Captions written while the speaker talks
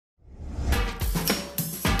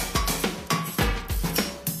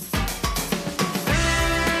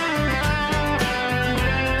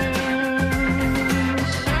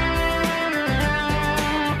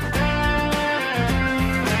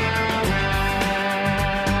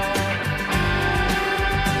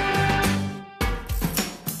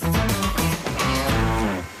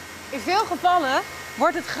gevallen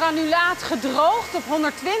wordt het granulaat gedroogd op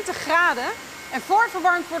 120 graden en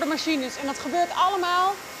voorverwarmd voor de machines. En dat gebeurt allemaal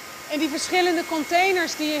in die verschillende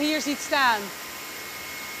containers die je hier ziet staan.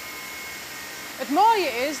 Het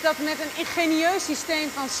mooie is dat met een ingenieus systeem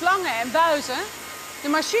van slangen en buizen de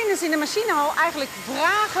machines in de machinehal eigenlijk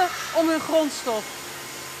vragen om hun grondstof.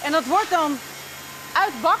 En dat wordt dan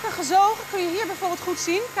uit bakken gezogen. Kun je hier bijvoorbeeld goed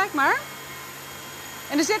zien. Kijk maar.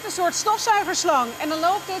 En er zit een soort stofzuigerslang. En dan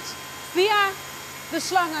loopt het via de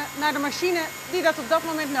slangen naar de machine die dat op dat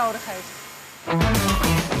moment nodig heeft.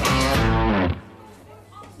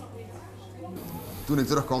 Toen ik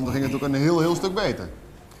terugkwam, ging het ook een heel stuk beter.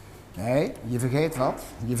 Nee, je vergeet wat.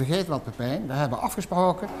 Je vergeet wat, Pepijn. We hebben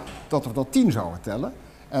afgesproken dat we tot 10 zouden tellen.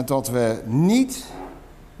 En dat we niet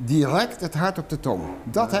direct het hart op de tong.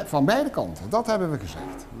 Dat van beide kanten. Dat hebben we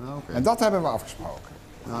gezegd. Nou, okay. En dat hebben we afgesproken.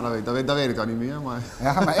 Nou, dat weet ik al niet meer, maar...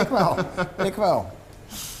 Ja, maar ik wel. Ik wel.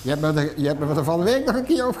 Je hebt me er van de week nog een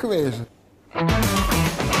keer op gewezen.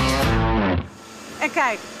 En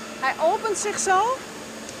kijk, hij opent zich zo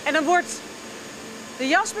en dan wordt de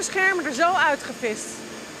jasbeschermer er zo uitgevist.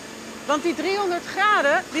 Want die 300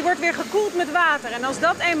 graden, die wordt weer gekoeld met water. En als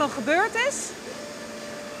dat eenmaal gebeurd is,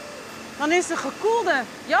 dan is de gekoelde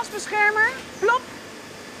jasbeschermer, plop,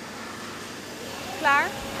 klaar.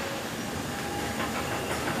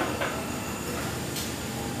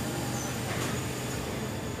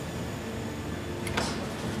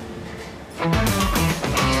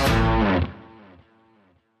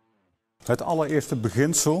 Het allereerste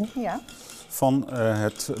beginsel van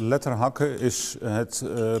het letterhakken is het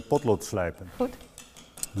potlood slijpen. Goed.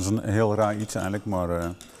 Dat is een heel raar iets eigenlijk, maar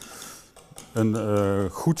een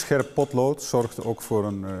goed scherp potlood zorgt ook voor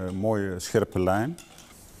een mooie scherpe lijn.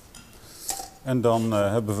 En dan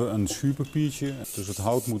hebben we een schuurpapiertje, dus het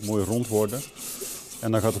hout moet mooi rond worden.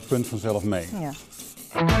 En dan gaat het punt vanzelf mee. Ja.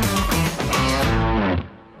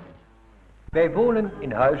 Wij wonen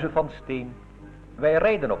in huizen van steen. Wij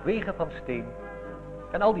rijden op wegen van steen.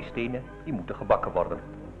 En al die stenen die moeten gebakken worden.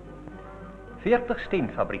 40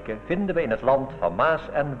 steenfabrieken vinden we in het land van Maas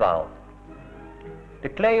en Waal. De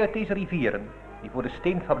klei uit deze rivieren, die voor de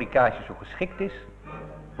steenfabricage zo geschikt is,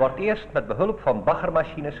 wordt eerst met behulp van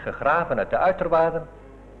baggermachines gegraven uit de uiterwaarden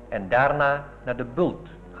en daarna naar de bult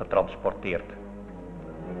getransporteerd.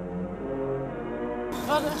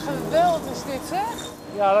 Wat een geweld is dit, zeg.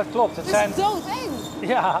 Ja, dat klopt. Het is doodeng.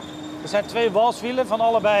 Ja, er zijn 2 walswielen van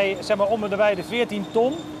allebei, zeg maar om en nabij de 14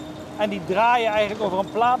 ton. En die draaien eigenlijk over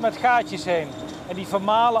een plaat met gaatjes heen. En die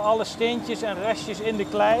vermalen alle steentjes en restjes in de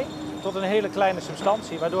klei tot een hele kleine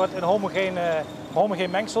substantie, waardoor het een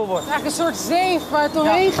homogeen mengsel wordt. Eigenlijk een soort zeef waar het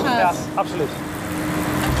doorheen gaat. Ja, absoluut.